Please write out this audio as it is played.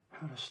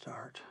How to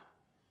start?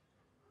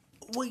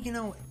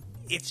 Well,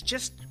 it's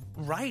just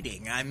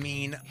writing. I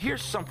mean...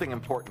 Here's something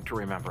important to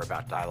remember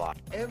about dialogue.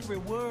 Every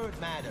word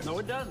matters. No,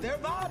 it doesn't. They're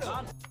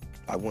vital.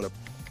 I want to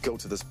go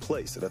to this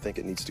place that I think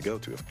it needs to go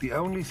to. The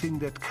only thing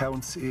that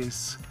counts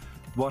is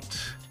what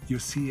you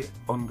see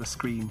on the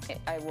screen.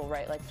 I will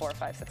write like 4 or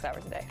 5, 6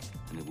 hours a day.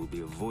 And it will be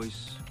a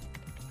voice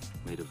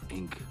made of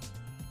ink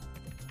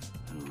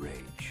and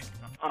rage.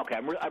 Okay,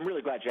 I'm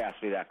really glad you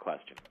asked me that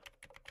question.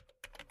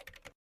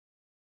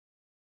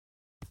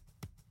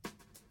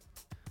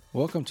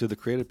 Welcome to the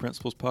Creative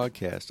Principles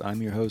Podcast.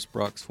 I'm your host,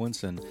 Brock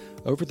Swinson.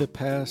 Over the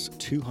past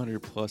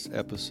 200 plus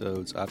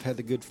episodes, I've had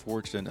the good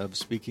fortune of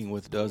speaking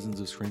with dozens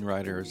of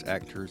screenwriters,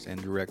 actors,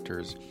 and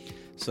directors,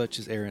 such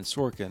as Aaron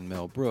Sorkin,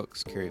 Mel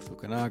Brooks, Cary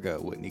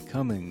Fukunaga, Whitney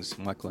Cummings,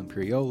 Michael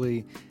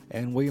Imperioli,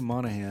 and William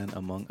Monahan,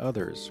 among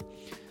others.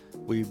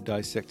 We've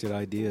dissected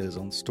ideas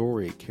on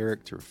story,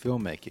 character,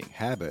 filmmaking,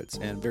 habits,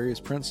 and various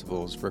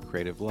principles for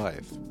creative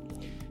life.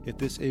 If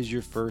this is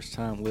your first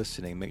time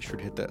listening, make sure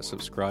to hit that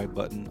subscribe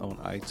button on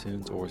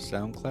iTunes or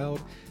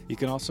SoundCloud. You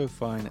can also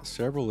find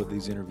several of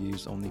these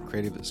interviews on the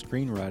Creative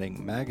Screenwriting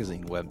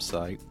Magazine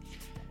website,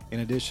 in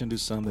addition to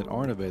some that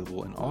aren't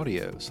available in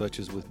audio, such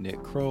as with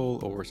Nick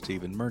Kroll or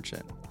Stephen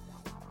Merchant.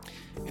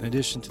 In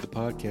addition to the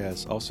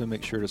podcast, also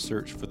make sure to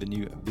search for the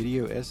new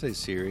video essay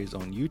series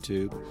on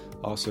YouTube,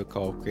 also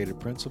called Creative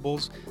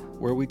Principles,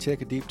 where we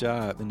take a deep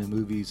dive into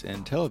movies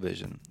and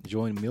television.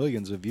 Join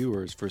millions of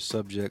viewers for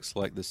subjects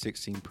like the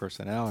 16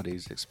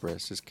 personalities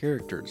expressed as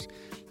characters,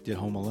 Did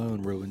Home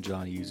Alone ruin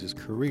John Hughes'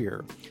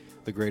 career,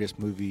 the greatest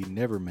movie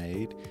never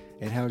made,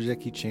 and how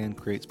Jackie Chan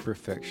creates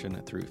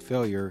perfection through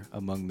failure,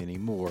 among many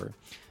more.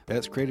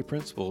 That's Creative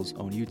Principles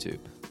on YouTube.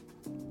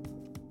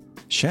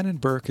 Shannon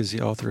Burke is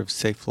the author of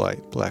Safe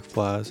Flight, Black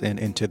Flies, and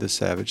Into the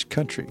Savage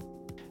Country.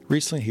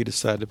 Recently, he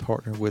decided to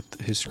partner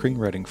with his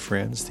screenwriting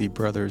friends, the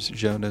brothers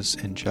Jonas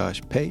and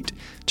Josh Pate,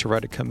 to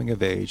write a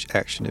coming-of-age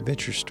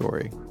action-adventure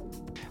story.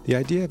 The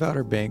idea of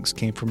Outer Banks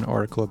came from an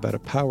article about a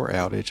power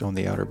outage on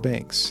the Outer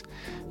Banks.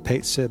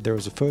 Pate said there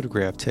was a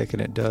photograph taken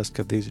at dusk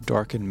of these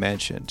darkened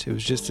mansions. It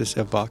was just this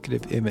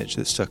evocative image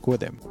that stuck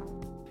with him.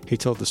 He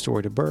told the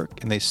story to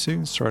Burke, and they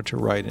soon started to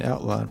write an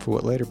outline for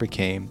what later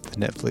became the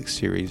Netflix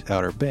series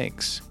Outer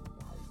Banks.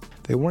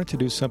 They wanted to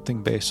do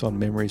something based on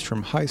memories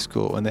from high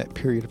school and that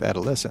period of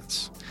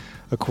adolescence.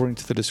 According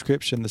to the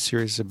description, the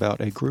series is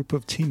about a group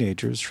of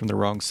teenagers from the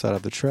wrong side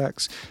of the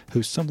tracks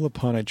who stumble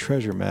upon a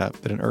treasure map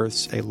that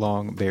unearths a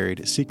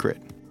long-buried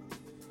secret.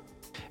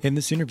 In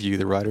this interview,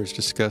 the writers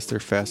discuss their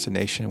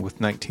fascination with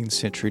 19th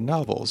century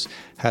novels,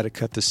 how to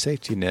cut the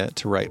safety net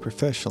to write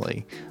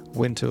professionally,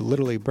 when to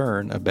literally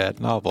burn a bad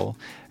novel,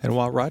 and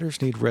why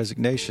writers need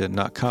resignation,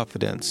 not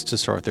confidence, to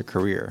start their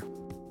career.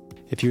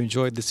 If you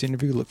enjoyed this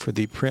interview, look for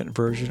the print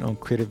version on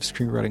Creative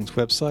Screenwriting's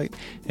website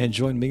and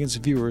join millions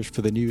of viewers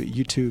for the new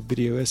YouTube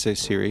video essay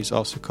series,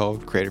 also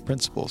called Creative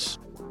Principles.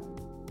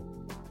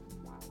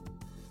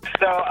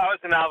 So I was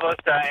a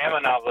novelist. I am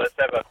a novelist.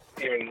 I have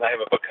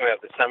a book coming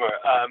out this summer.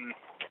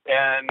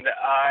 And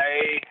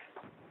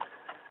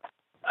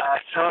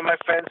some of my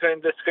friends are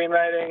into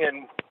screenwriting,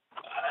 and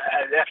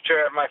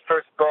after my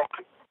first book,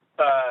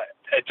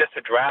 just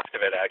a draft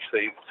of it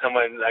actually,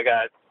 I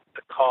got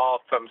a call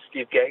from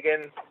Steve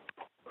Gagan,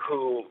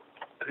 who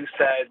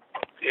said,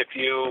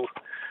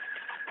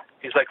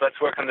 he's like, let's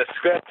work on the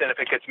script, and if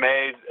it gets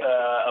made,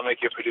 I'll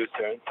make you a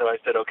producer. And so I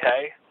said,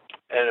 okay.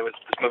 And it was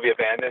this movie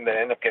Abandoned that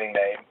ended up getting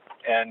made.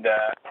 And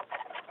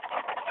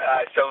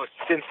so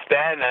since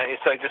then,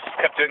 so I just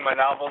kept doing my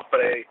novels, but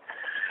I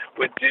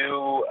would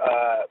do,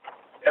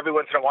 every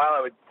once in a while,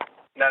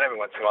 not every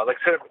once in a while,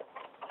 like sort of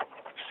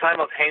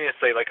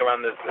simultaneously, like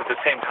around the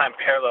same time,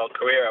 parallel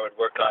career, I would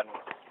work on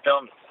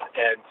films.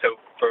 And so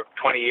for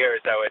 20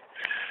 years, I would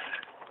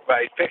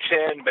write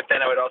fiction, but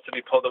then I would also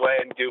be pulled away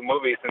and do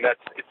movies, and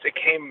it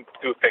came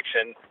through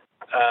fiction.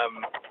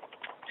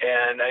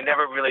 And I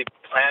never really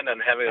planned on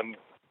having a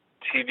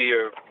TV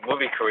or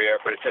movie career,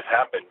 but it just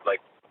happened,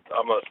 like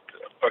almost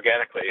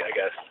organically, I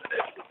guess.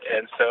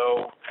 And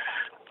so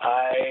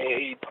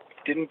I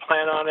didn't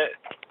plan on it.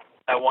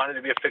 I wanted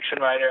to be a fiction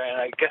writer, and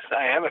I guess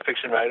I am a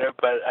fiction writer,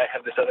 but I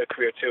have this other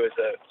career too as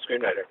a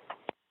screenwriter.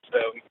 So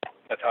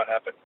that's how it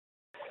happened.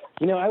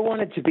 I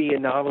wanted to be a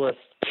novelist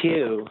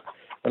too.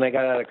 When I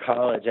got out of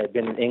college, I'd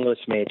been an English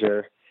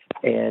major,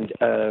 and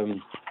I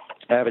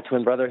have a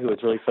twin brother who was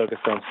really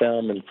focused on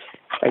film, and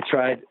I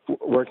tried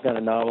working on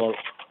a novel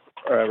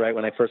right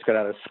when I first got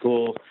out of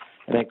school,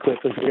 and I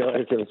quickly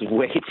realized it was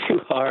way too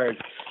hard,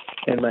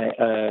 and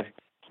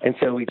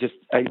so we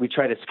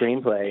tried a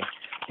screenplay,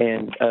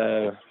 and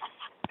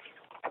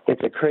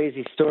it's a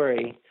crazy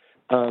story.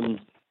 I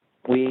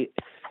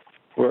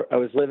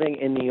was living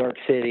in New York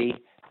City.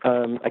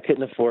 I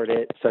couldn't afford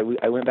it, so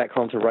I went back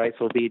home to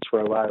Wrightsville Beach,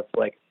 where a lot of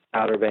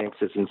Outer Banks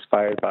is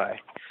inspired by.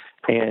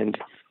 And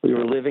we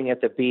were living at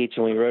the beach,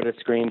 and we wrote a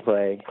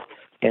screenplay,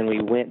 and we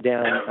went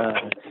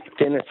down.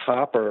 Dennis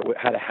Hopper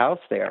had a house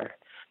there,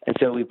 and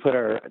so we put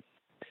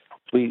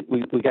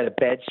we got a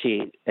bed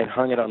sheet and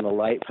hung it on the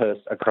light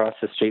post across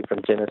the street from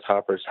Dennis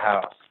Hopper's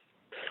house.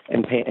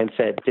 and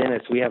said,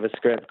 "Dennis, we have a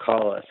script.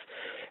 Call us."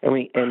 And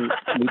we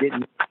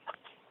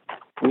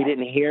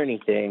didn't hear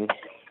anything.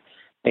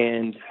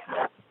 And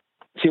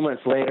 2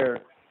 months later,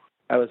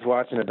 I was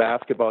watching a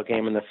basketball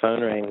game and the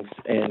phone rings,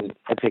 and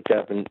I picked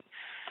up, and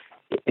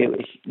it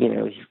was,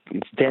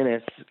 it's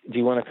Dennis. Do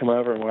you want to come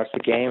over and watch the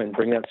game and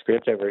bring that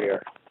script over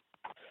here?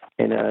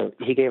 And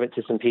he gave it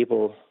to some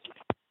people,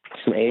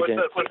 some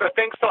agents. Was the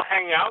thing still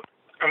hanging out?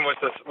 And was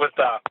the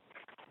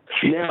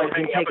no, I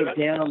didn't take it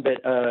down,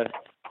 but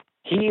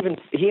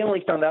he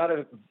only found out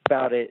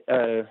about it.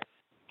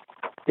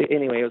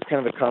 Anyway, it was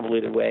kind of a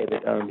convoluted way,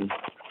 but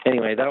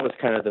anyway, that was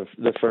kind of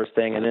the first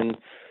thing, and then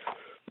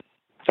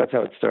that's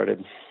how it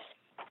started.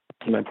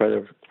 My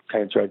brother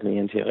kind of dragged me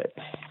into it.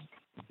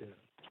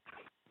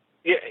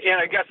 Yeah,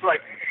 I guess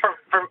like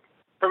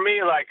for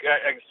me, like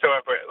so I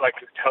like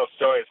to tell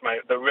stories.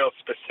 The real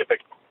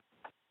specific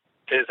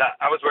is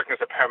I was working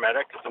as a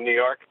paramedic in New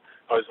York.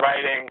 I was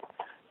writing,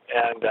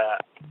 and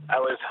I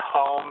was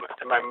home,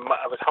 and I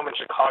was home in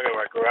Chicago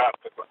where I grew up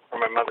for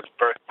my mother's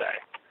birthday.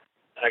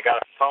 And I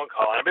got a phone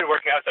call. And I've been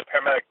working out as a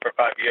paramedic for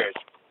 5 years.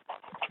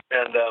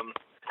 And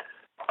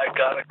I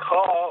got a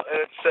call,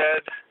 and it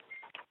said,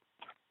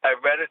 "I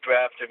read a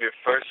draft of your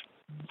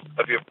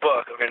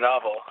book, of your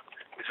novel.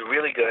 It's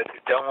really good.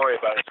 Don't worry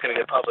about it. It's going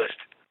to get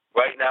published.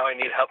 Right now, I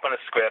need help on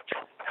a script.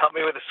 Help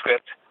me with a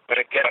script. When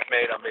it gets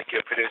made, I'll make you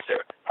a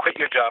producer. Quit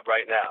your job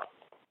right now."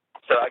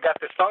 So I got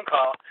this phone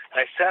call,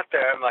 and I sat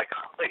there. I'm like,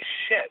 "Holy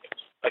shit!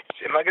 Like,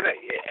 am I gonna?"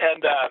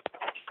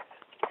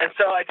 And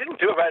so I didn't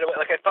do it right away.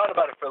 Like, I thought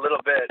about it for a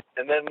little bit,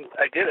 and then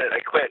I did it. I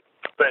quit.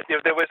 But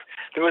there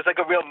was like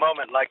a real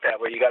moment like that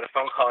where you got a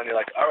phone call and you're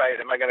like, "All right,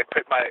 am I going to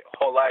quit my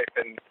whole life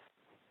and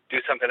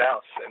do something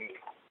else?" And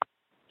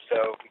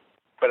so,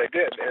 but I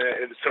did, and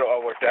it sort of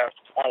all worked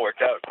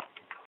out.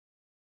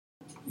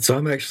 So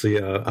I'm actually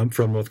I'm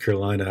from North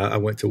Carolina. I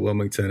went to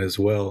Wilmington as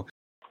well.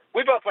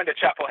 We both went to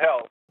Chapel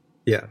Hill.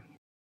 Yeah.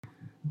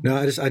 No,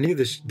 I knew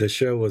the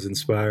show was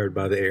inspired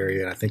by the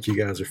area, and I think you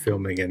guys are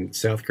filming in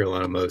South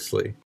Carolina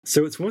mostly.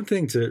 So it's one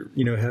thing to,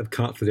 have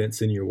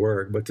confidence in your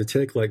work, but to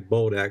take like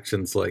bold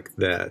actions like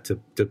that,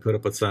 to put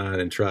up a sign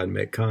and try and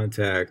make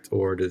contact,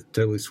 or to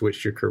totally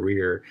switch your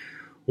career,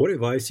 what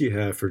advice do you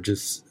have for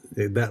just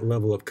that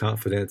level of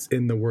confidence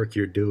in the work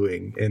you're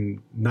doing,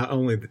 and not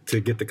only to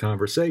get the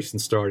conversation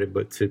started,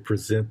 but to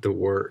present the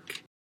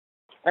work?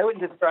 I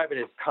wouldn't describe it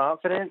as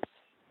confidence.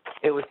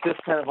 It was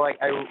just kind of like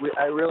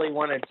I really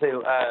wanted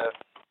to.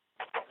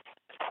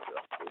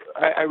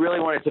 I really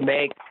wanted to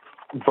make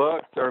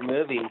books or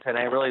movies, and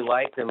I really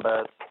liked them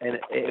both. And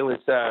it was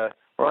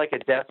more like a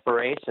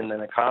desperation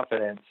than a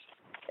confidence.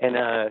 And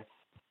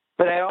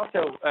but I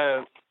also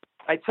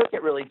I took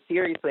it really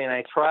seriously, and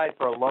I tried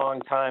for a long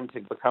time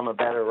to become a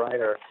better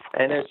writer.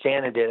 And as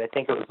Shannon did, I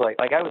think it was like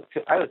I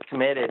was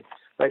committed.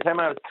 By the time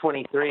I was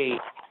 23,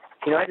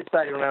 I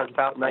decided when I was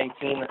about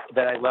 19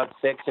 that I loved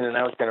fiction and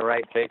I was going to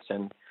write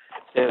fiction.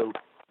 So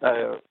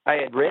I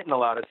had written a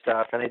lot of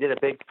stuff, and I did a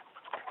big,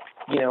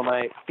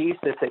 my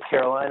thesis at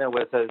Carolina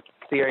was a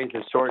series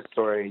of short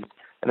stories.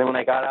 And then when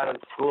I got out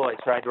of school,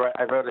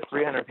 I wrote a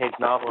 300-page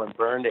novel and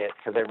burned it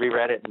because I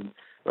reread it and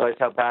realized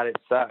how bad it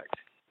sucked.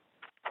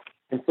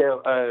 And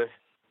so,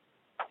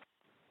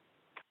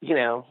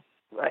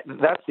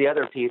 that's the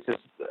other piece is,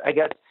 I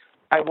guess,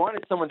 I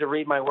wanted someone to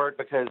read my work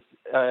because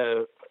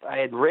I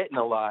had written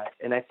a lot,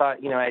 and I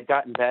thought, I had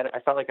gotten better. I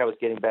felt like I was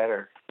getting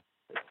better.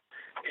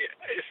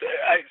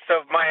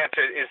 So my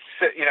answer is,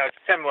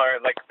 it's similar,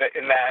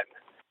 in that.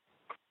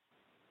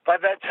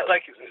 But that's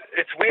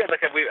it's weird.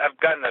 I've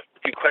gotten a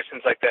few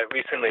questions like that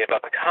recently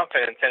about the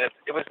confidence, and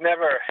it was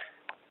never.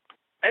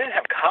 I didn't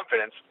have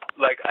confidence.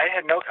 I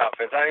had no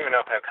confidence. I don't even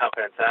know if I have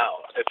confidence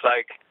now.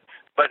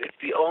 But it's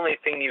the only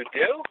thing you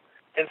do,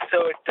 and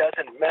so it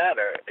doesn't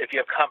matter if you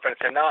have confidence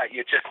or not.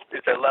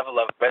 It's a level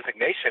of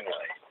resignation,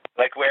 really.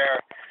 Where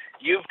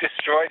you've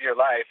destroyed your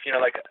life.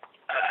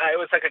 I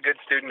was a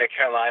good student at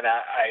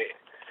Carolina.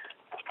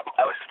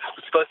 I was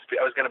supposed to be.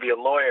 I was going to be a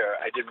lawyer.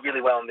 I did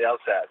really well in the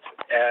LSATs,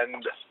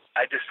 and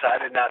I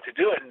decided not to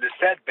do it, and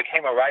instead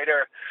became a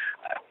writer.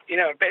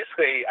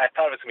 Basically, I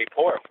thought I was going to be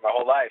poor for my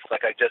whole life.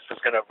 I just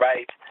was going to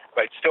write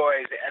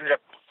stories. I ended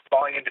up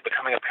falling into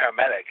becoming a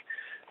paramedic.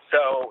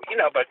 So,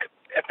 but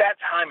at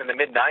that time in the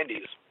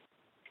mid-'90s,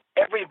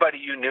 everybody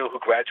you knew who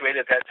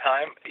graduated at that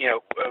time,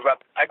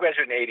 I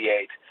graduated in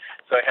 88,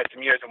 so I had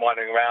some years of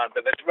wandering around,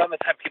 but around the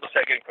time people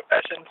started getting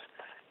professions,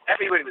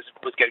 everybody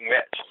was getting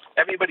rich.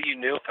 Everybody you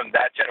knew from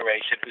that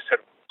generation who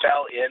sort of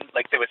fell in,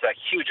 there was a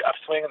huge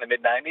upswing in the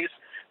mid-'90s,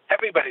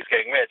 everybody's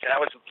getting rich, and I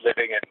was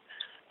living in,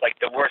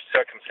 the worst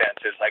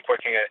circumstances,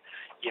 working at,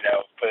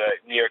 for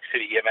New York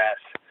City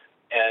EMS,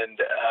 and,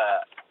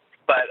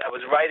 but I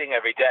was writing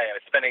every day. I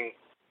was spending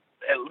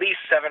at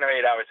least 7 or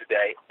 8 hours a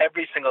day,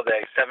 every single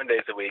day, 7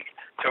 days a week,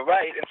 to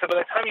write. And so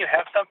by the time you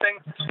have something,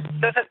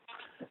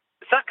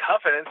 it's not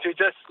confidence. You're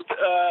just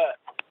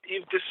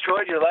you've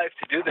destroyed your life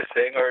to do this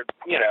thing, or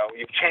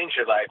you've changed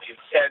your life,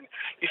 and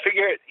you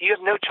figure you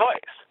have no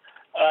choice.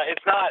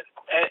 It's not,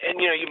 and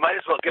you might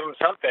as well give them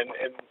something.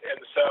 And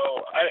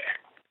so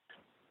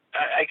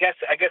I guess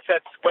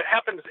that's what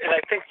happens, and I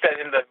think that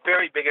in the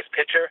very biggest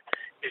picture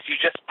is you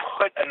just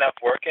put enough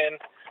work in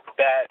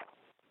that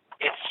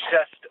it's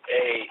just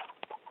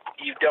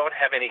you don't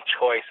have any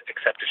choice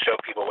except to show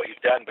people what you've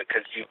done,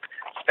 because you've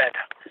spent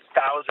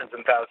thousands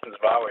and thousands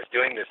of hours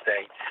doing this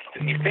thing,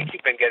 and you think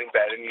you've been getting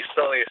better, and you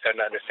slowly are starting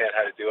to understand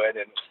how to do it,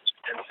 and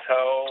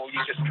so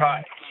you just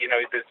try. You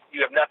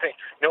have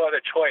no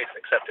other choice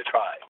except to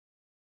try.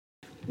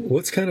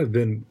 What's kind of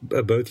been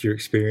both your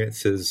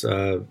experiences?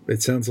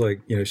 It sounds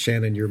like,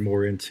 Shannon, you're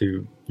more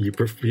into, you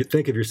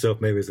think of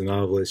yourself maybe as a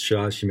novelist.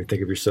 Josh, you may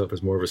think of yourself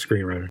as more of a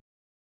screenwriter.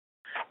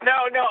 No,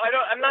 I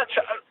don't. I'm not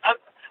sure.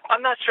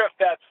 I'm not sure if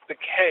that's the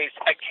case.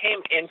 I came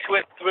into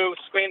it through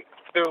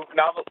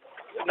novel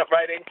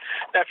writing.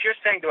 Now, if you're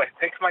saying, do I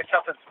think of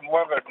myself as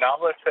more of a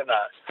novelist than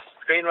a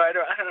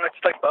screenwriter? I don't know. It's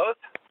like both.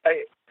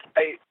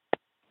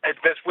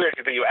 It's weird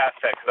that you ask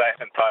that, because I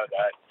haven't thought of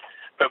that.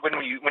 But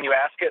when you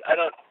ask it, I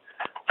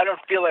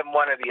don't feel I'm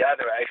one or the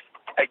other.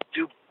 I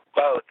do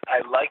both.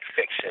 I like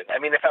fiction.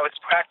 I mean, if I was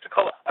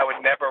practical, I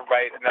would never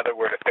write another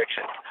word of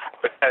fiction,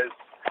 because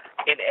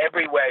in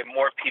every way,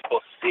 more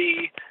people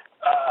see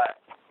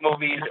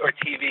movies or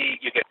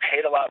TV. You get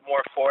paid a lot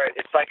more for it.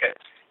 It's like an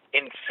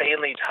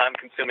insanely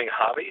time-consuming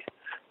hobby.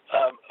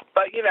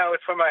 But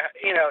it's where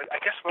I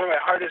guess where my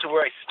heart is,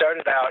 where I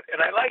started out,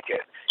 and I like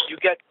it.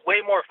 You get way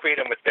more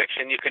freedom with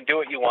fiction. You can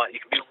do what you want. You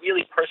can be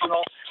really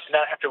personal and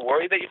not have to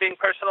worry that you're being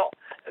personal.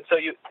 And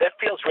so that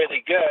feels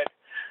really good.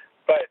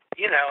 But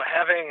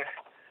having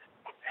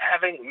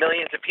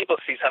millions of people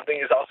see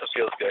something also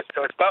feels good.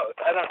 So it's both.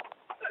 I don't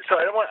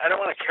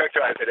want to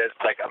characterize it as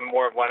like I'm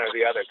more of one or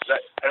the other, because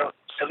I don't.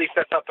 At least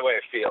that's not the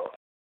way I feel.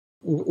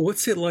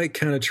 What's it like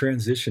kind of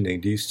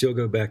transitioning? Do you still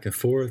go back and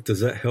forth? Does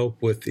that help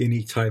with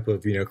any type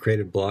of,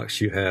 creative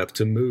blocks you have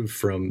to move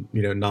from,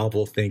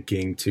 novel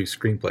thinking to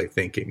screenplay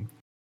thinking?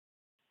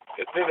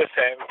 It's the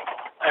same.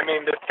 I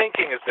mean, the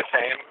thinking is the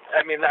same.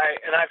 I mean,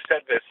 I've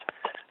said this,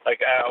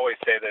 like I always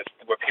say this,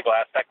 where people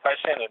ask that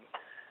question, and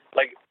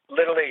like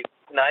literally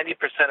 90%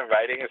 of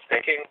writing is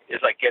thinking,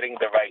 is like getting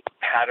the right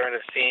pattern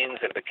of scenes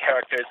and the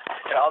characters,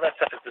 and all that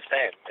stuff is the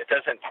same.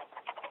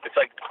 It's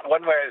like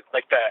one where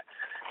like the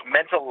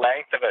mental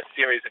length of a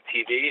series of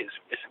TV is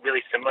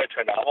really similar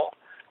to a novel,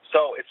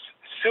 so it's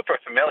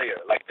super familiar.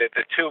 Like the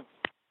two,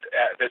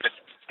 there's a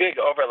big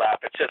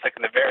overlap. It's just like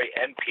in the very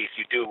end piece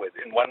you do with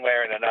in one way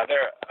or in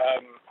another.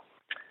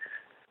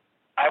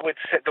 I would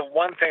say the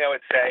one thing I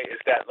would say is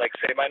that, like,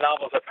 say my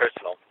novels are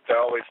personal. They're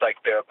always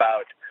they're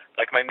about,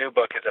 like my new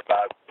book is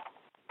about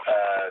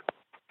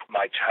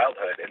my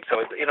childhood, and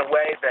so in a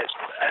way that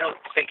I don't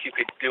think you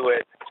could do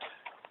it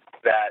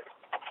that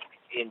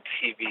in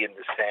TV in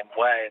the same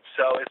way. And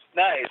so it's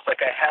nice. Like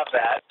I have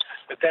that,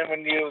 but then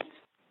when you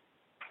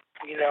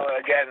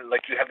again,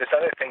 like you have this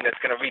other thing that's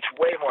going to reach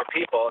way more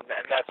people, and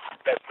that's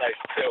nice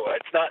too.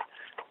 It's not.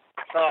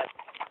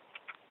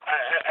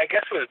 I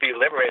guess it would be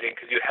liberating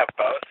because you have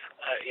both.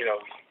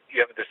 You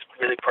have this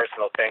really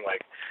personal thing,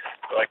 like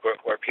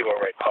where people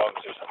write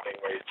poems or something,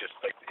 where you just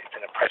like it's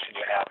an impression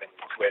you have, and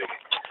it's a way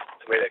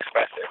to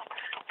express it.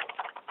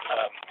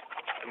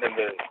 And then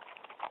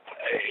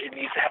it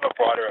needs to have a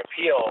broader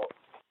appeal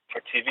for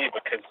TV,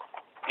 because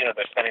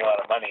they're spending a lot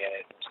of money in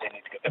it. They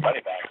need to get their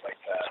money back like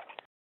that.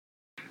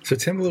 So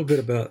tell me a little bit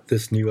about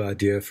this new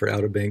idea for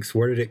Outer Banks.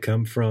 Where did it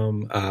come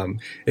from?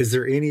 Is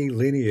there any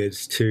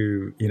lineage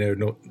to,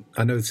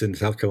 I know it's in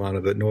South Carolina,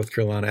 but North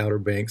Carolina Outer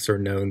Banks are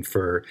known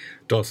for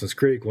Dawson's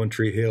Creek, One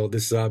Tree Hill.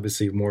 This is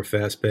obviously more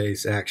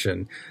fast-paced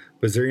action.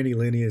 Was there any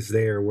lineage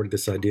there? Where did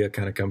this idea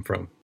kind of come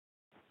from?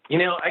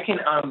 I can,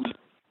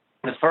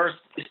 the first,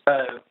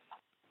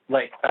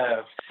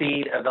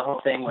 seed of the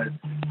whole thing was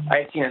I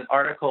had seen an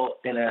article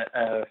in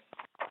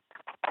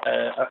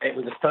it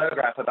was a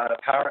photograph about a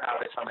power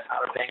outage on the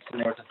Outer Banks, and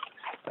there was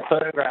a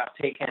photograph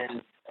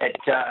taken at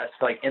dusk,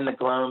 like in the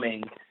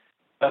gloaming,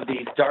 of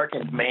these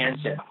darkened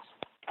mansions.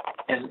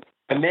 And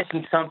I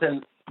mentioned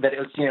something that it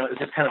was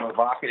just kind of an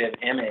evocative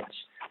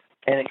image,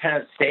 and it kind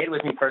of stayed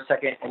with me for a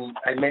second. And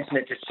I mentioned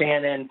it to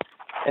Shannon,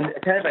 and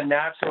kind of a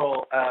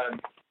natural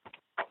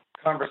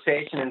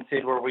conversation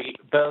ensued where we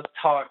both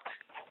talked.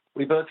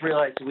 We both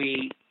realized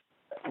we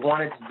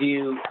wanted to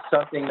do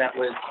something that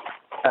was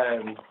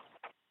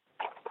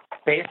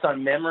based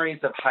on memories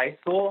of high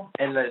school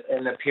and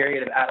the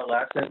period of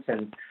adolescence,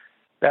 and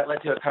that led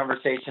to a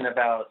conversation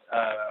about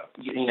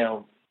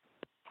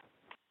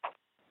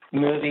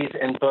movies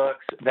and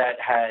books that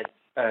had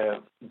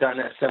done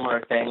a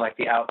similar thing. Like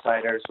The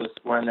Outsiders was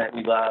one that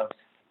we loved,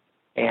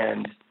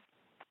 and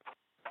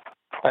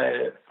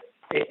then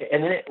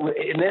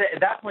at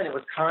that point it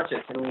was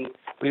conscious, and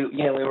we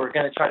were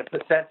going to try to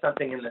set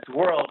something in this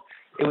world.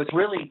 It was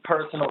really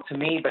personal to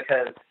me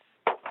because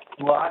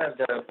a lot of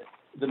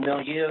the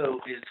milieu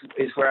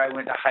is where I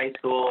went to high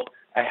school.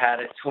 I had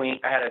a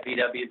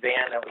VW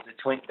van that was a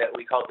twink that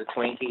we called the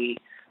Twinkie.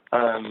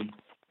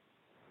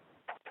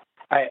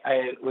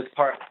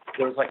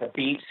 There was like a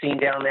beach scene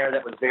down there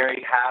that was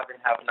very have and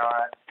have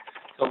not.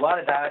 So a lot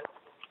of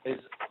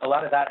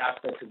that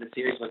aspect of the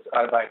series was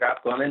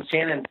autobiographical. And then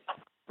Shannon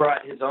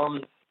brought his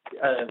own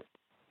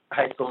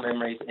high school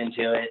memories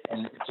into it,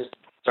 and it just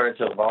started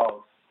to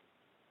evolve.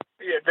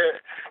 Yeah,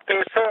 there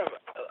was sort of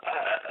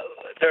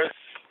there's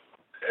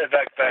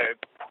like the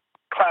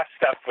class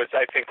stuff was,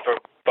 I think, for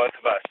both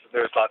of us.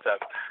 There was lots of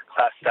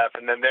class stuff,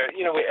 and then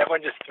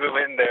everyone just threw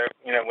in their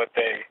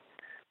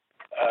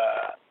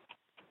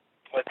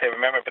what they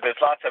remember. But there's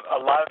a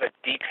lot of the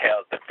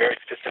details, the very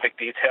specific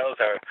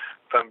details, are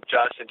from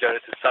Josh and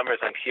Jonas's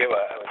summers on Kiowa,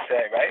 I would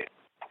say, right?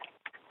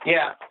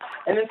 Yeah,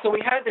 and then so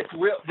we had this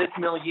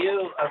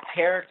milieu of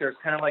characters,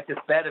 kind of like this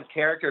bed of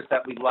characters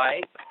that we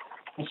liked.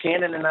 And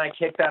Shannon and I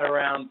kicked that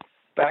around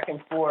back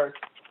and forth,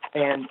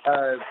 and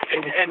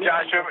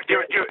Josh, do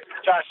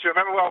you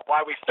remember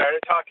why we started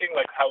talking?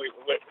 Like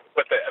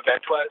what the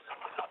event was?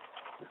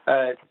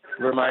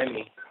 Remind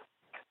me.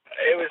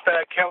 It was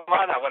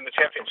Carolina won the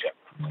championship.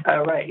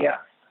 Oh right,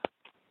 yeah.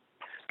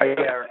 In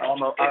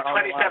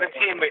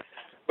 2017,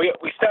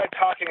 we started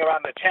talking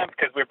around the 10th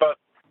because we both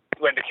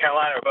went to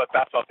Carolina. We're both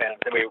basketball fans,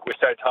 and we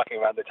started talking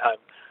around the time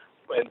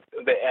when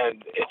the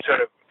end. It sort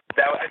of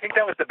I think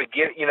that was the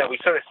beginning.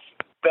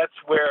 That's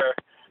where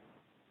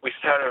we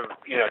started,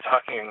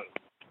 talking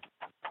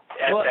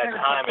at that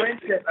time.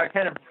 A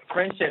kind of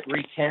friendship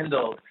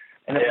rekindled,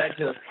 and it led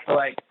to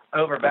like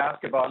over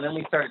basketball, and then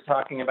we started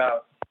talking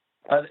about,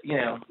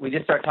 we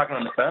just started talking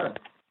on the phone,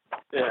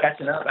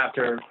 catching up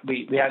after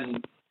we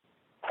hadn't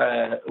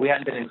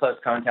been in close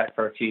contact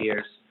for a few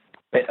years.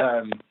 But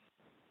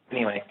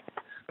anyway,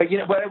 but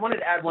I wanted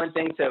to add one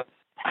thing. So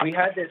we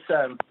had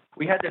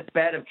this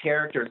bed of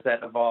characters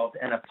that evolved,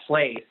 and a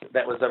place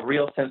that was a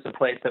real sense of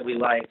place that we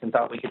liked and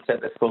thought we could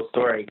set this cool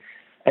story.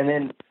 And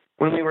then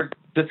when we were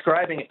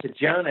describing it to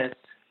Jonas,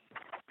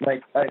 my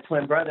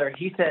twin brother,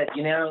 he said,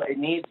 it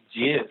needs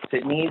juice.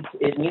 It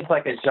needs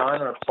like a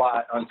genre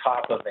plot on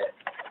top of it.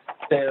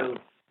 So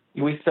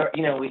we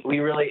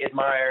really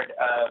admired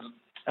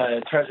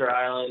Treasure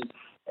Island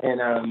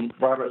and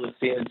Robert Louis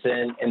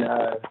Stevenson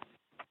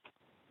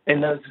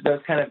and those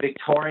kind of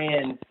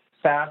Victorian,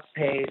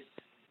 fast-paced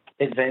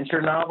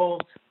adventure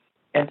novels.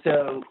 And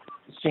so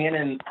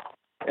Shannon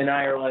and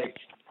I are like,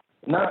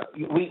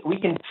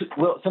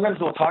 sometimes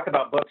we'll talk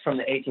about books from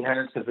the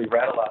 1800s because we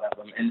read a lot of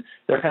them, and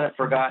they're kind of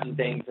forgotten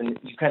things, and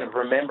you kind of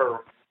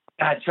remember,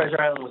 God, Treasure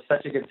Island was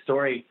such a good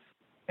story,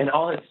 and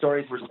all his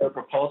stories were so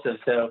propulsive.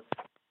 So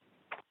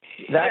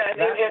that's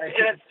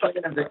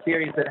kind of the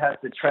series that has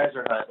the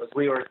treasure hunt. Was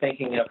we were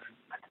thinking of,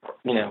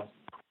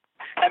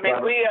 I mean,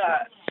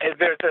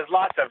 there's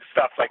lots of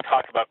stuff like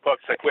talk about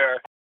books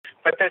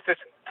but there's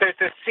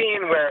this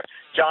scene where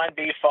John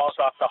B. falls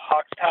off the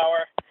Hawks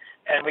Tower.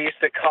 And we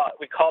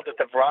called it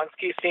the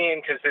Vronsky scene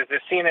because there's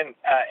this scene in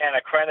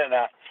Anna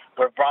Karenina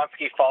where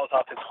Vronsky falls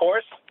off his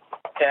horse,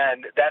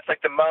 and that's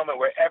like the moment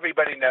where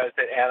everybody knows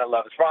that Anna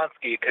loves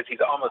Vronsky because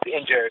he's almost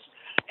injured.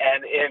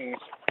 And in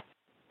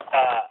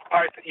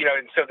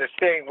and so this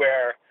thing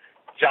where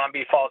John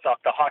B. falls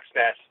off the hawk's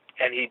nest,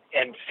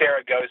 and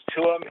Sarah goes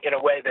to him in a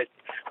way that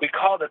we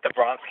called it the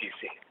Vronsky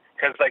scene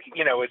because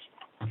it's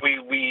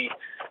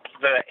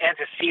the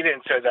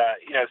antecedents or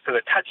so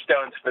the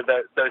touchstones for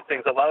those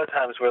things a lot of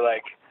times were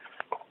like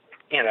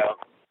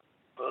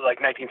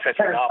 19th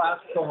century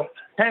novels.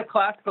 Kind of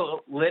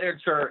classical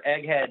literature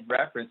egghead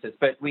references,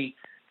 but we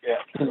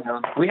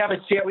have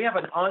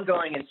an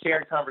ongoing and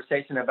shared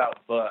conversation about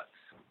books,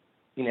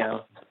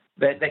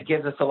 that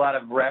gives us a lot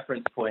of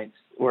reference points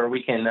where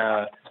we can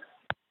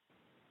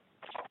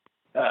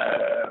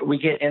we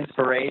get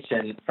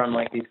inspiration from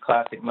like these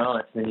classic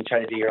moments, and then you try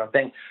to do your own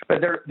thing. But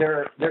they're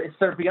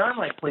beyond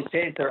like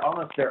cliches. They're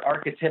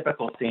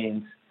archetypical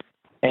scenes,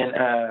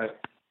 and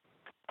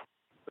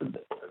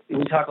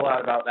we talk a lot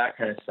about that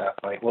kind of stuff.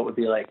 Like what would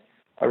be like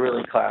a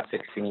really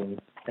classic scene,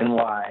 and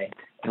why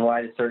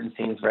do certain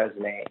scenes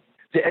resonate?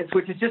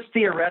 Which is just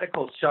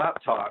theoretical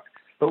shop talk,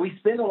 but we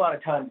spend a lot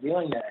of time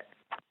doing that,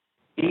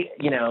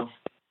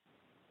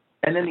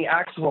 And then the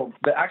actual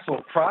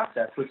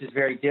process, which is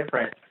very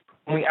different.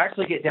 When we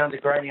actually get down to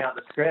grinding out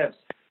the scripts,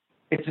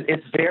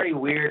 it's very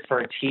weird for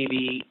a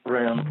TV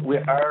room.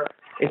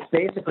 It's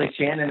basically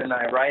Shannon and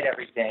I write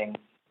everything,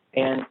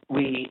 and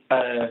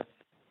and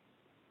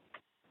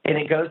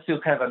it goes through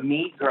kind of a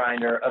meat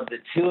grinder of the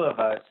two of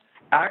us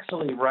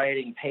actually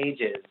writing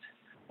pages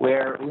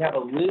where we have a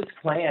loose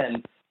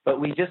plan,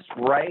 but we just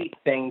write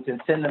things and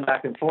send them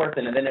back and forth,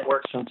 and then it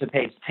works to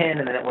page 10,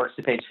 and then it works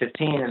to page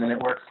 15, and then it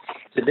works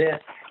to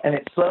this, and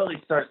it slowly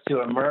starts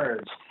to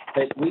emerge.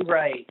 But we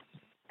write.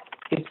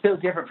 It's so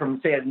different from,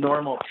 say, a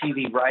normal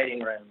TV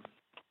writing room.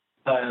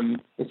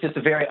 It's just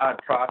a very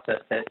odd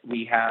process that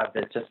we have.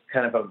 That's just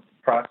kind of a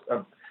product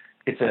of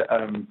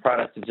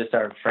just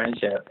our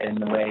friendship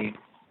and the way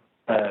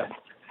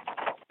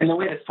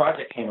this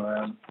project came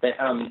around. But,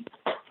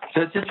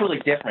 so it's just really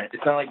different.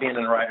 It's not like being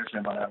in a writer's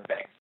room on Outer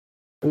Banks.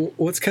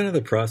 What's kind of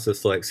the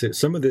process like? So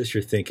some of this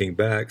you're thinking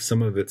back.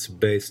 Some of it's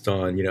based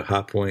on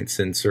high points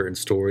in certain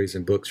stories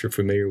and books you're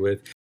familiar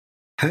with.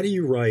 How do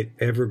you write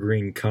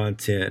evergreen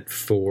content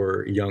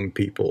for young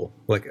people?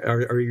 Like,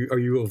 are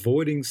you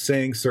avoiding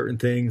saying certain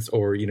things,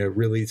 or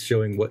really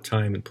showing what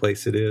time and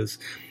place it is?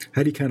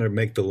 How do you kind of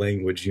make the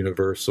language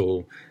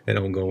universal and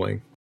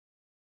ongoing?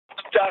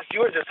 you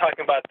were just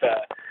talking about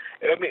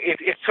I mean,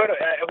 it's sort of,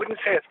 I wouldn't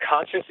say it's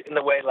conscious in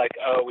the way like,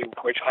 oh,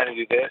 we're trying to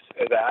do this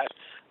or that,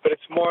 but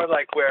it's more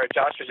like where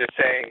Josh was just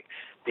saying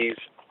these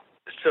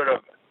sort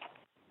of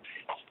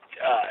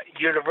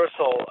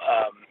universal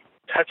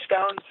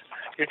touchdowns.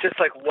 You're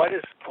just like, what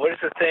is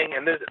the thing?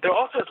 And there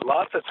also is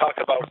lots of talk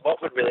about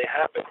what would really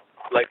happen.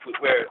 Like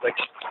where like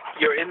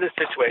you're in this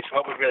situation,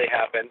 what would really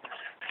happen?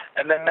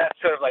 And then that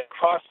sort of like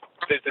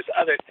there's this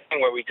other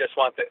thing where we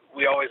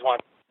always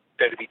want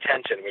there to be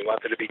tension. We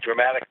want there to be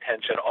dramatic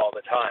tension all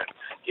the time.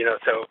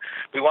 So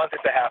we want it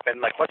to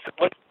happen. Like what's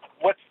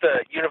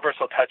the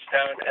universal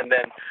touchdown, and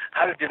then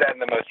how to do that in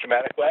the most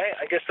dramatic way?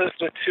 I guess those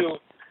are the two.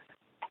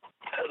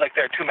 Like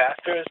there are two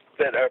masters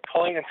that are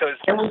pulling, and so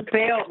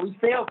we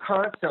fail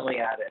constantly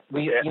at it.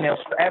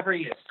 For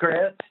every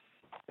script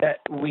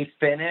that we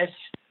finish,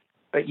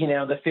 but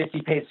the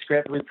 50-page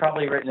script, we've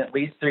probably written at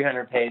least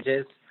 300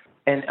 pages.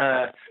 And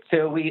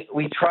so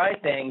we try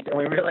things, and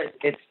we realize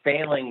it's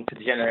failing to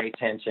generate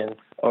tension,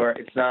 or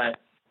it's not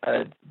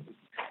a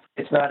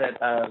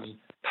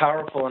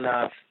powerful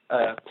enough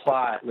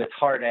plot with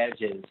hard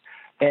edges,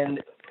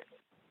 and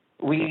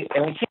we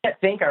can't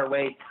think our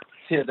way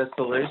to the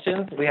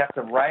solutions. We have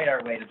to write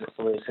our way to the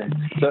solutions.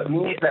 So it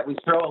means that we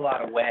throw a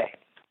lot away.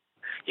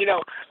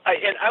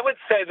 I would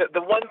say that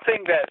the one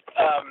thing that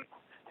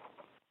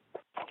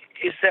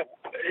is that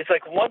it's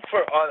like once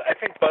we're on, I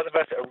think both of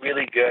us are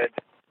really good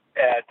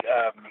at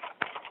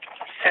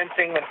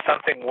sensing when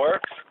something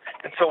works.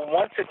 And so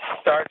once it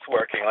starts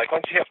working, like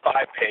once you have 5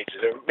 pages,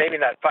 or maybe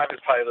not 5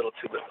 is probably a little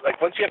too little. Like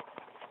once you have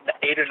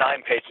 8 or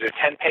 9 pages or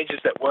 10 pages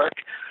that work,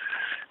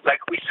 like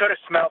we sort of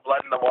smell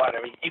blood in the water.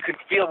 I mean, you can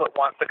feel what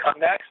wants to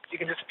come next. You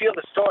can just feel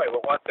the story,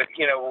 what's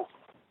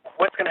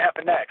going to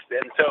happen next.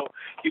 And so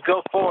you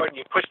go forward and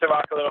you push the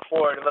rock a little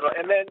forward,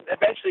 and then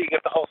eventually you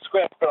get the whole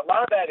script. But a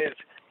lot of that is,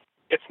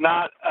 it's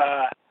not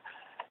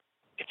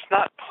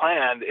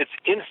planned. It's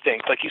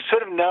instinct. Like you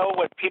sort of know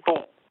what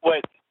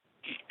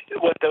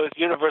those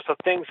universal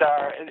things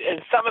are, and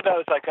some of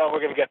those, like, oh,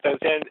 we're going to get those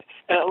in,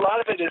 and a lot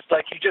of it is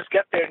like you just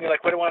get there and you're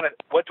like, what do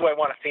I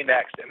want to see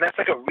next? And that's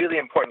like a really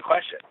important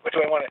question. What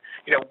do I want to,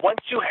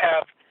 once you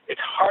have,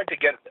 it's hard to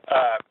get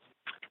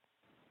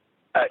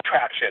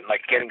traction,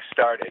 like getting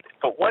started.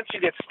 But once you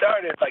get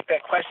started, like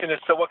that question is,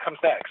 so what comes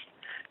next?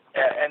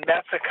 And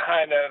that's a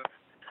kind of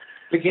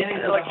beginnings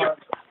are the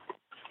hardest.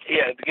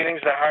 Yeah,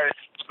 beginnings are the hardest,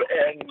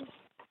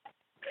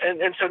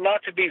 and so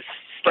not to be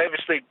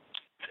slavishly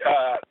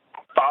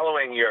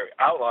following your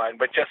outline,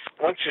 but just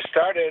once you're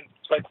started,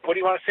 like, what do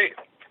you want to see?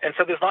 And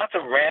so there's lots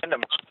of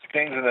random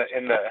things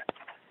in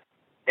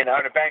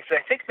Outer Banks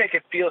that I think make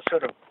it feel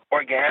sort of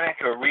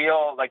organic or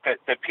real, like that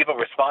people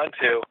respond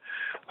to,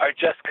 are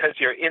just because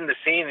you're in the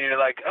scene and you're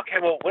like, okay,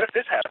 well, what if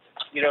this happens?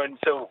 And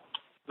so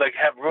like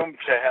have room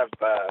to have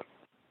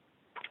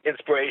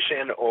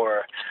inspiration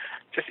or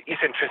just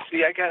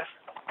eccentricity, I guess.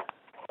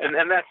 And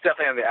that's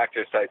definitely on the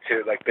actor's side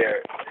too. Like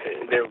they're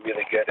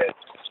really good at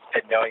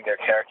knowing their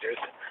characters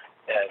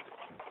and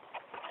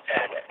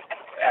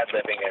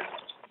ad-libbing and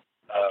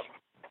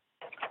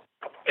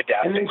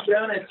adapting. And then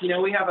Jonas,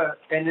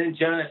 and then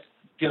Jonas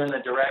doing the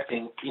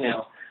directing.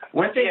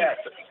 One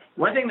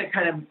thing that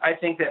kind of I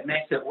think that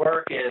makes it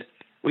work is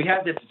we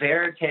have this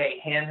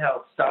verite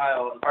handheld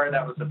style, and part of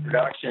that was a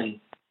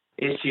production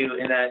issue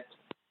in that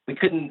we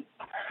couldn't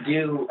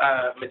do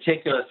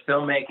meticulous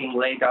filmmaking,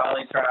 lay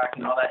dolly track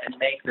and all that, and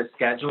make the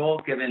schedule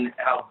given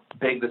how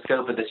big the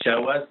scope of the show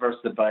was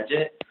versus the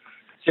budget.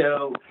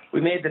 So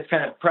we made this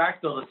kind of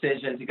practical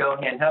decision to go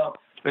handheld,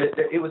 but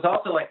it was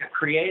also like a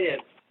creative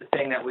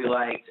thing that we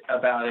liked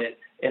about it,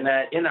 in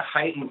that in a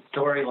heightened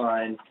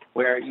storyline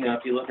where,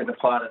 if you look at the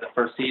plot of the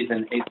first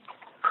season, it's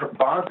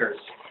bonkers.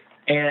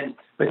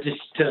 But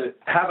just to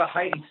have a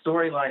heightened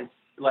storyline,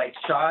 like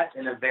shot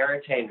in a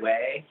verite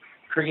way,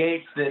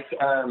 creates this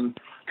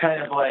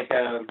kind of like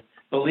a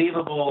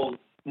believable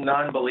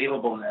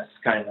non-believableness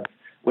kind of,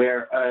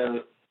 where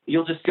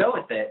you'll just go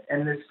with it,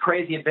 and this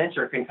crazy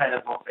adventure can kind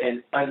of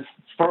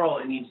unfurl,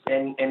 and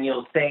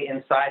you'll stay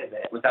inside of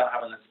it without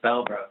having the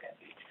spell broken.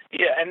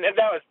 Yeah, and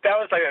that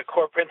was like a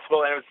core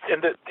principle, and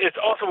it's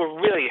also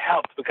really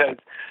helped because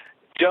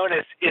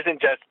Jonas isn't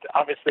just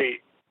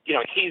obviously,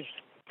 he's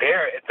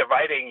there at the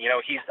writing,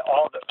 he's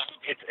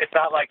it's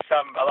not like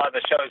a lot of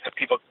the shows that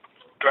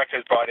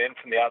directors brought in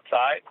from the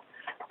outside,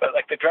 but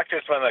like the director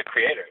is one of the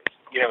creators,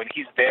 and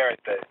he's there at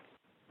the,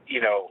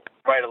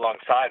 right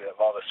alongside of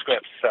all the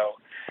scripts.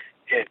 So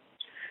it's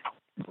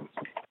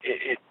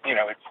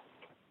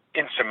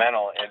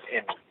instrumental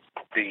in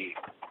the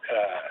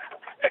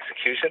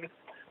execution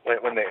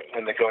when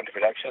they go into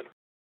production.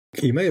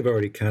 You may have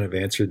already kind of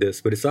answered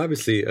this, but it's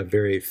obviously a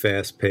very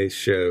fast-paced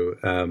show.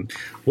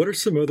 What are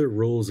some other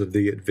rules of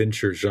the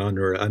adventure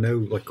genre? I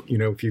know,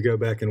 if you go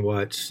back and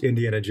watch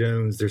Indiana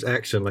Jones, there's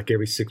action like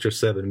every 6 or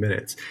 7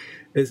 minutes.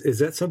 Is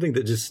that something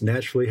that just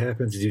naturally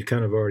happens, as you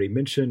kind of already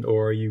mentioned,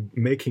 or are you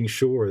making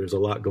sure there's a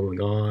lot going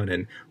on?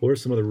 And what are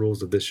some of the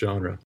rules of this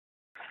genre?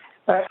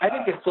 I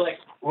think it's like,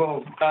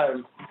 I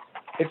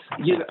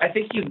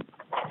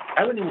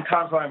wouldn't even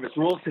call them as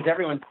rules because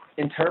everyone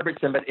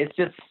interprets them, but it's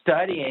just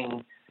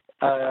studying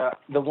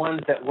the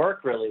ones that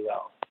work really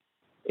well.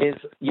 Is,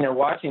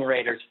 watching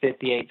Raiders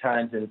 58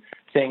 times and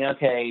saying,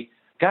 okay,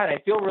 God, I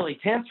feel really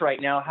tense right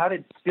now. How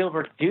did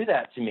Spielberg do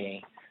that to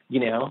me?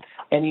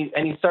 And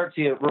you start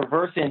to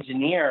reverse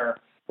engineer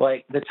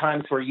like the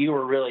times where you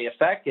were really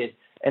affected,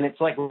 and it's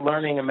like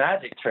learning a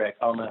magic trick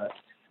almost.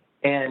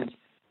 And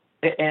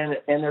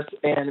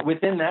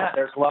within that,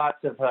 there's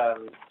lots of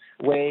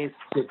ways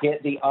to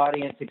get the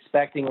audience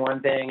expecting one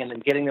thing and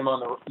then getting them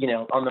on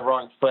the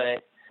wrong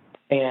foot.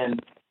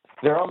 And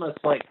they're almost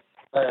like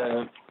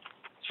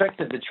tricks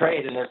of the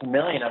trade, and there's a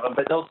million of them,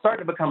 but they'll start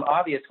to become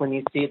obvious when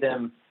you see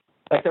them,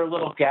 like they're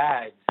little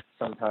gags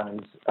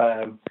sometimes.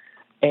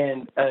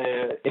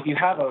 If you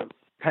have a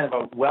kind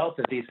of a wealth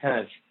of these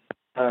kind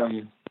of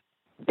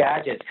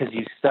gadgets because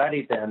you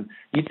studied them,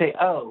 you say,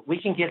 oh,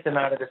 we can get them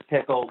out of this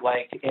pickle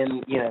like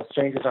in,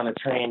 Strangers on a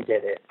Train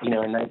did it, in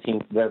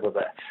 19 blah, blah,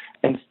 blah.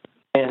 And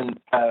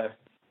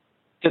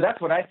so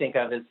that's what I think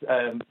of is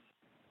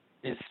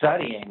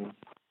studying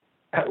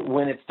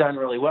when it's done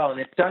really well. And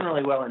it's done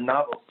really well in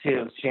novels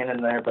too. Shannon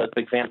and I are both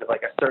big fans of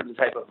like a certain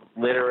type of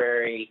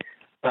literary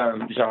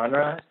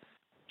genre,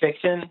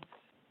 fiction,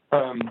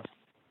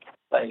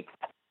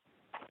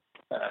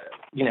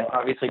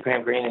 obviously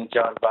Graham Greene and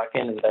John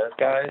Buchan and those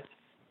guys.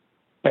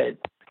 But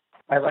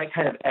I like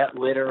kind of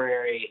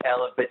literary,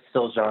 but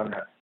still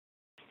genre.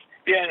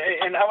 Yeah,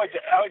 and I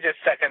would just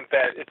second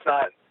that it's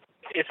not.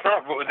 There's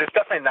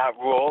definitely not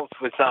rules.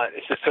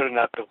 It's just sort of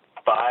not the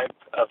vibe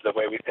of the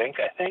way we think.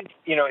 I think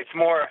it's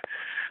more.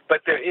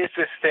 But there is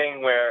this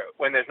thing where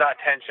when there's not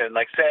tension,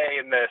 like say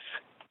in this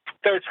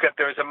third script,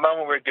 there was a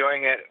moment we were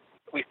doing it.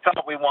 We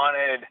thought we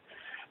wanted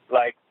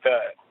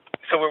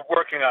so we're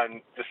working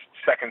on this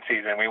second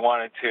season. We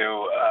wanted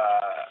to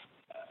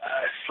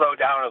slow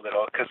down a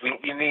little because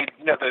you need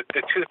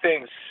the two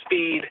things: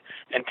 speed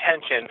and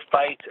tension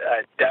fight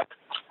depth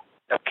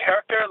of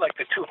character. Like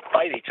the two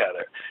fight each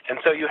other, and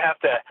so you have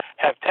to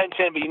have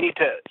tension, but you need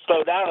to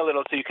slow down a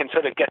little so you can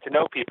sort of get to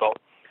know people.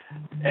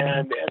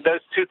 And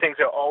those two things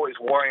are always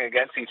warring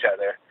against each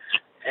other,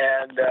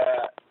 and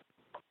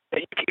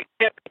you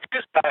can't be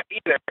too fast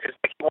either because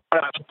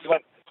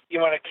you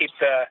want to keep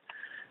the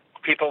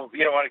people.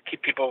 You don't want to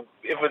keep people.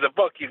 If it was a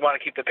book, you'd want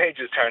to keep the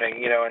pages turning,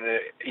 and you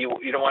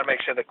don't want to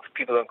make sure that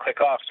people don't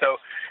click off. So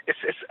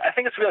I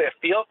think it's really a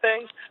feel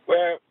thing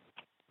where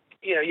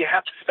you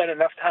have to spend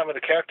enough time with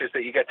the characters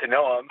that you get to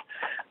know them,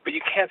 but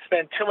you can't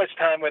spend too much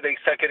time where they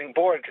start getting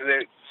bored because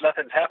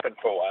nothing's happened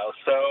for a while.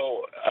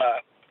 So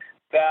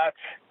that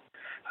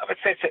I would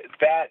say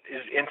that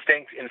is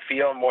instinct and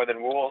feel more than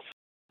rules.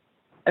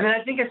 I mean, I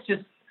think it's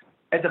just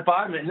at the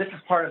bottom, and this is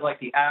part of like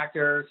the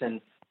actors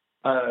and.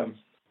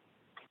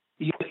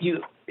 You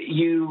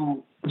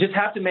just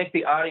have to make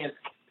the audience,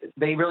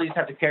 they really just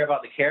have to care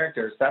about the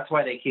characters. That's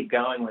why they keep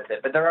going with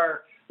it. But there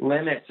are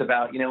limits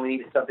about, we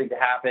need something to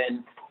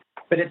happen.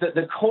 But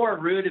the core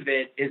root of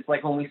it is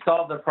like when we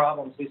solve the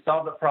problems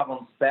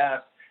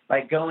best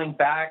by going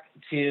back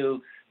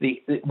to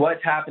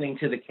what's happening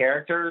to the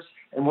characters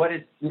and what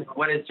is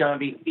John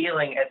B.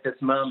 feeling at this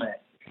moment.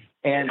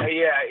 And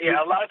yeah.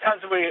 A lot of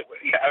times I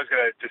was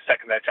going to just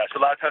second that, Josh.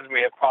 A lot of times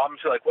when we have problems,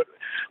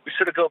 we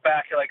sort of go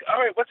back and like, all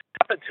right, what's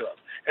happened to him?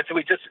 And so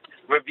we just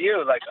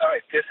review like, all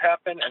right, this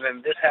happened, and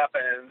then this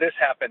happened, and this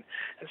happened.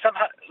 And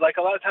somehow, like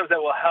a lot of times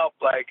that will help,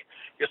 like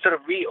you sort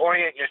of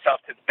reorient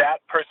yourself to that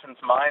person's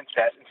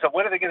mindset. And so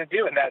what are they going to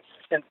do in that?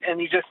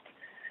 And you just,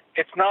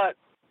 it's not,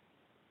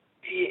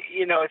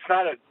 it's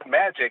not a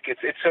magic.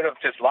 It's sort of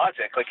just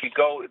logic. Like you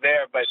go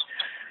there, but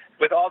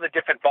with all the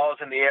different balls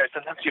in the air,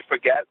 sometimes you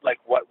forget like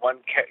what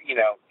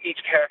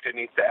each character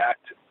needs to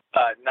act,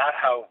 not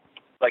how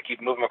like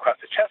you'd move them across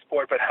the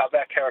chessboard, but how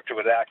that character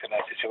would act in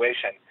that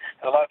situation.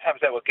 And a lot of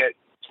times that will get,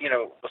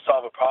 will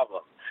solve a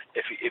problem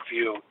if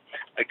you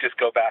like just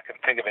go back and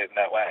think of it in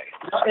that way.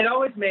 It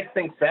always makes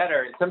things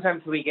better.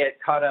 Sometimes we get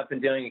caught up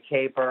in doing a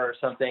caper or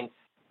something,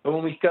 but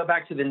when we go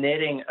back to the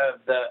knitting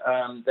of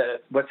the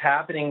what's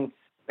happening.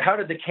 How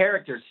did the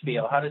characters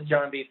feel? How does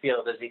John B.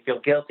 feel? Does he feel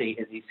guilty?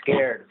 Is he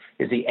scared?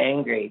 Is he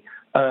angry?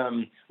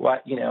 And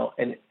once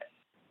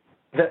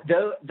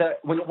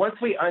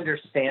we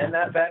understand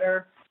that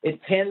better,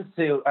 it tends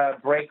to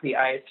break the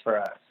ice for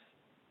us.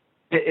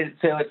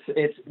 So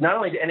it's not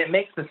only, and it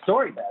makes the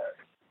story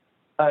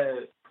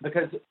better.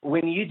 Because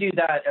when you do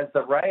that as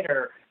the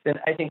writer, then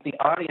I think the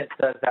audience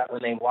does that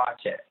when they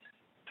watch it.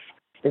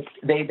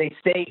 They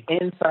stay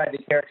inside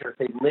the characters.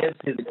 They live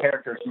through the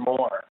characters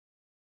more.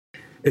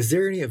 Is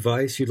there any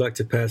advice you'd like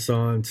to pass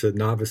on to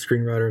novice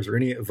screenwriters, or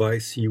any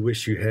advice you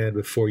wish you had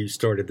before you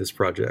started this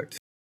project?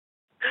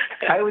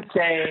 I would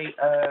say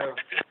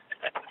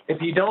if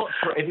you don't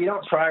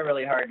try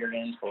really hard, you're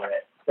in for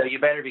it. So you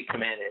better be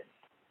committed,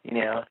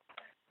 and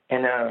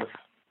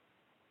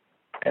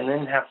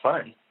then have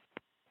fun.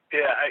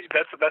 Yeah,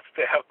 that's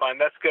have fun.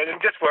 That's good,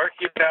 and just work.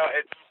 It's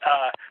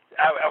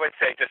I would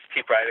say just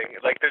keep writing.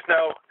 Like there's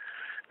no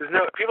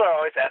people are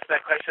always asking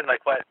that question.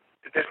 Like what?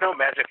 There's no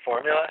magic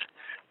formula.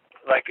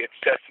 Like it's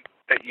just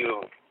that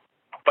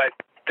but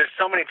there's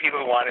so many people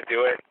who want to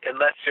do it.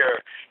 Unless you're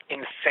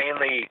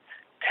insanely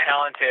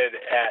talented,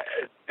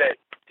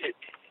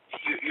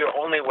 your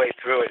only way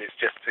through it is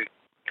just to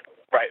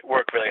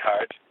work really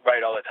hard,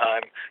 write all the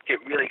time,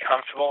 get really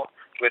comfortable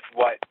with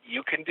what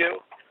you can do.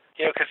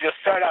 Because you'll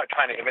start out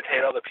trying to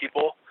imitate all the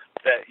people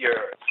that you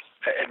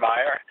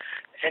admire,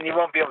 and you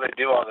won't be able to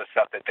do all the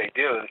stuff that they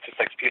do. It's just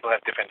like people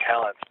have different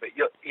talents. But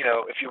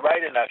if you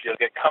write enough, you'll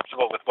get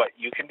comfortable with what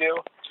you can do.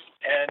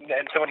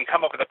 And so when you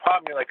come up with a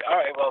problem, you're like, all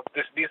right, well,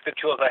 these are the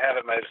tools I have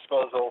at my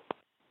disposal.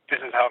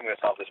 This is how I'm going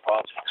to solve this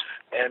problem.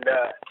 And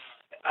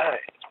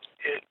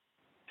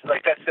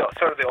that's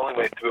sort of the only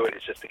way through it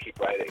is just to keep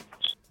writing.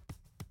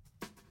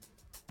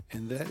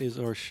 And that is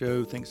our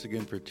show. Thanks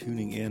again for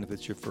tuning in. If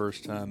it's your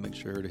first time, make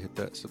sure to hit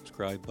that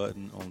subscribe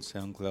button on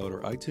SoundCloud or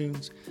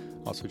iTunes.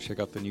 Also, check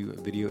out the new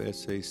video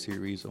essay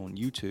series on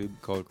YouTube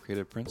called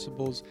Creative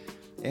Principles.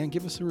 And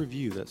give us a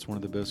review. That's one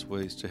of the best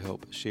ways to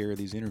help share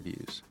these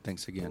interviews.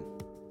 Thanks again.